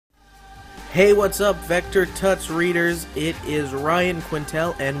Hey, what's up, Vector Tuts readers? It is Ryan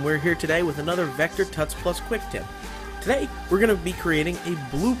Quintel, and we're here today with another Vector Tuts Plus Quick Tip. Today, we're going to be creating a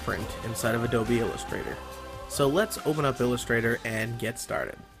blueprint inside of Adobe Illustrator. So let's open up Illustrator and get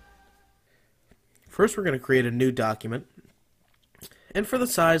started. First, we're going to create a new document. And for the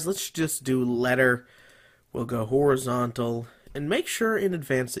size, let's just do letter. We'll go horizontal, and make sure in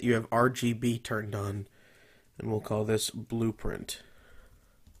advance that you have RGB turned on. And we'll call this Blueprint.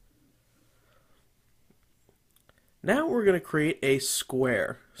 Now we're going to create a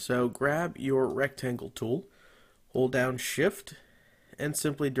square. So grab your rectangle tool, hold down Shift, and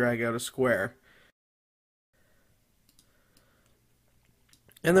simply drag out a square.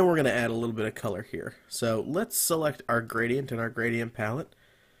 And then we're going to add a little bit of color here. So let's select our gradient in our gradient palette.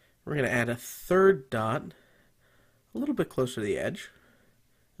 We're going to add a third dot a little bit closer to the edge.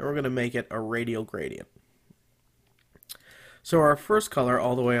 And we're going to make it a radial gradient. So our first color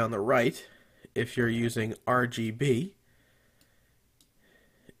all the way on the right, if you're using RGB,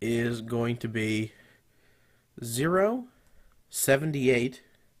 is going to be 0, 78,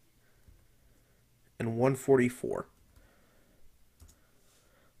 and 144.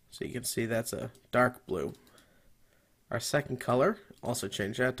 So you can see that's a dark blue. Our second color, also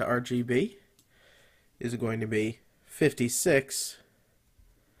change that to RGB, is going to be 56,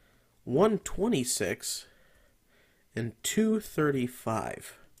 126, and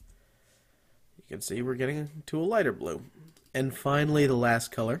 235. You can see we're getting to a lighter blue. And finally, the last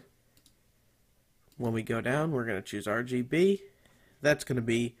color. When we go down, we're going to choose RGB. That's going to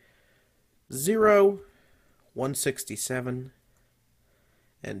be 0, 167,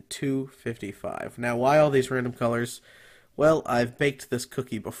 and 255. Now, why all these random colors? Well, I've baked this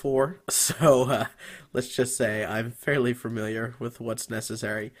cookie before, so let's just say I'm fairly familiar with what's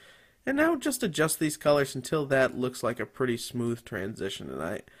necessary. And now just adjust these colors until that looks like a pretty smooth transition. And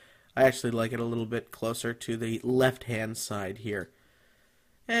I actually like it a little bit closer to the left-hand side here.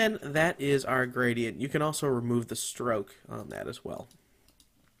 And that is our gradient. You can also remove the stroke on that as well.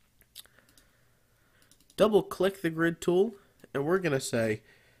 Double-click the grid tool, and we're going to say,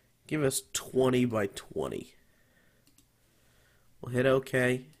 give us 20 by 20. We'll hit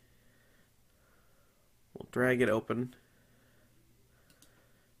OK. We'll drag it open.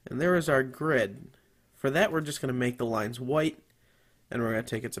 And there is our grid. For that, we're just going to make the lines white. And we're going to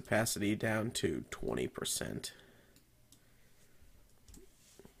take its opacity down to 20%.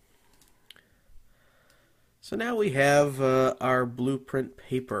 So now we have our blueprint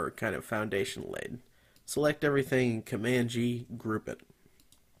paper kind of foundation laid. Select everything, Command-G, group it.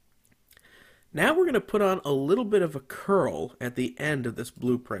 Now we're going to put on a little bit of a curl at the end of this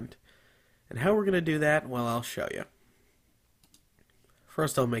blueprint. And how we're going to do that, well, I'll show you.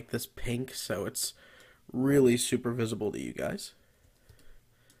 First I'll make this pink so it's really super visible to you guys.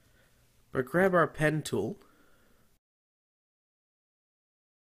 But grab our pen tool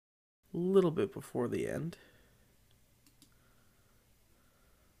a little bit before the end.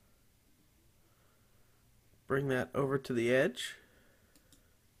 Bring that over to the edge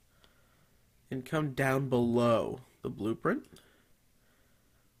and come down below the blueprint.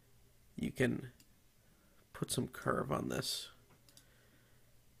 You can put some curve on this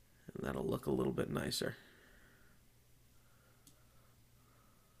and that'll look a little bit nicer.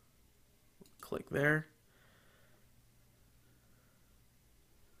 Click there.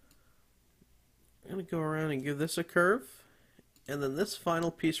 I'm going to go around and give this a curve. And then this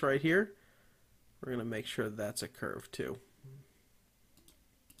final piece right here, we're going to make sure that's a curve too.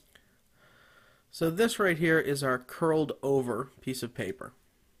 So this right here is our curled over piece of paper.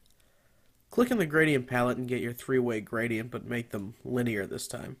 Click in the gradient palette and get your three-way gradient, but make them linear this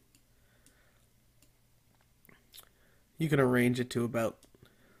time. You can arrange it to about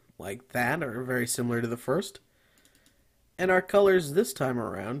like that, or very similar to the first. And our colors this time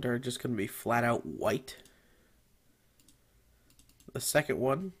around are just going to be flat out white. The second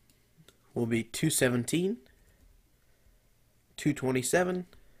one will be 217, 227,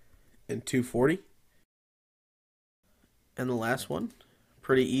 and 240. And the last one,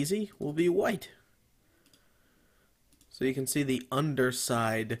 pretty easy, will be white. So you can see the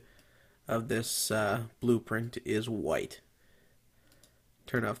underside of this blueprint is white.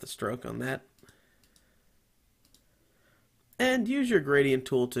 Turn off the stroke on that. And use your gradient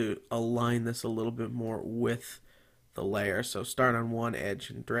tool to align this a little bit more with the layer. So start on one edge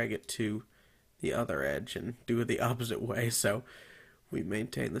and drag it to the other edge and do it the opposite way so we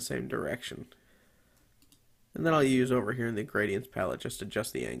maintain the same direction. And then I'll use over here in the gradients palette just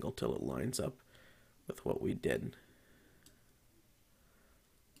adjust the angle till it lines up with what we did.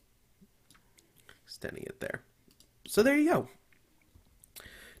 Extending it there. So there you go.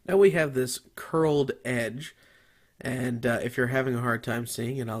 Now we have this curled edge, and if you're having a hard time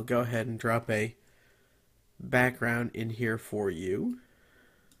seeing it, I'll go ahead and drop a background in here for you.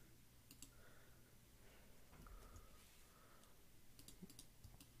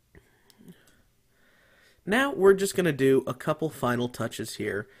 Now we're just going to do a couple final touches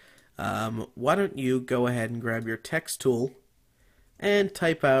here. Why don't you go ahead and grab your text tool and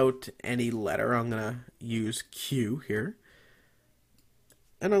type out any letter. I'm going to use Q here.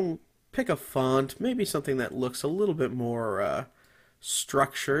 And I'll pick a font, maybe something that looks a little bit more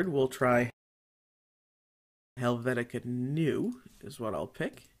structured. We'll try Helvetica New is what I'll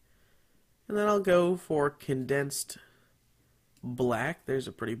pick. And then I'll go for condensed black. There's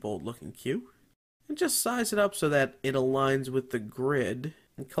a pretty bold looking Q. And just size it up so that it aligns with the grid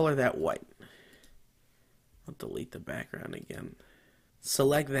and color that white. I'll delete the background again.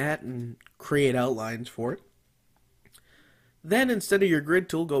 Select that and create outlines for it. Then instead of your grid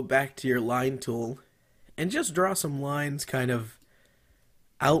tool, go back to your line tool and just draw some lines kind of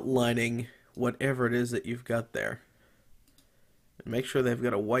outlining whatever it is that you've got there. And make sure they've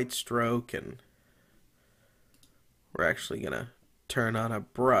got a white stroke, and we're actually going to turn on a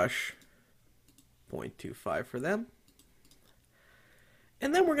brush. 0.25 for them.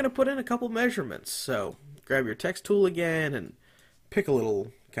 And then we're going to put in a couple measurements. So grab your text tool again and pick a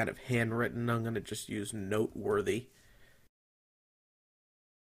little kind of handwritten. I'm going to just use noteworthy.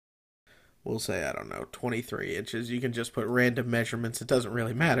 We'll say, I don't know, 23 inches. You can just put random measurements. It doesn't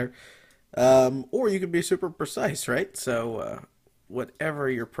really matter. Or you can be super precise, right? So whatever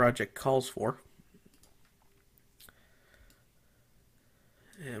your project calls for.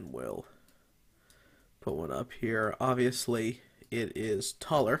 And we'll put one up here. Obviously, it is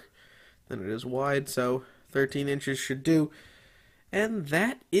taller than it is wide, so 13 inches should do. And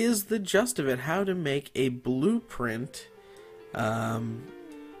that is the gist of it, how to make a blueprint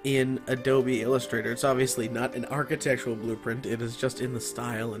in Adobe Illustrator. It's obviously not an architectural blueprint, it is just in the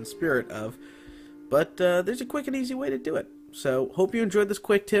style and spirit of, but there's a quick and easy way to do it. So, hope you enjoyed this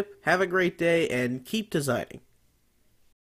quick tip, have a great day, and keep designing.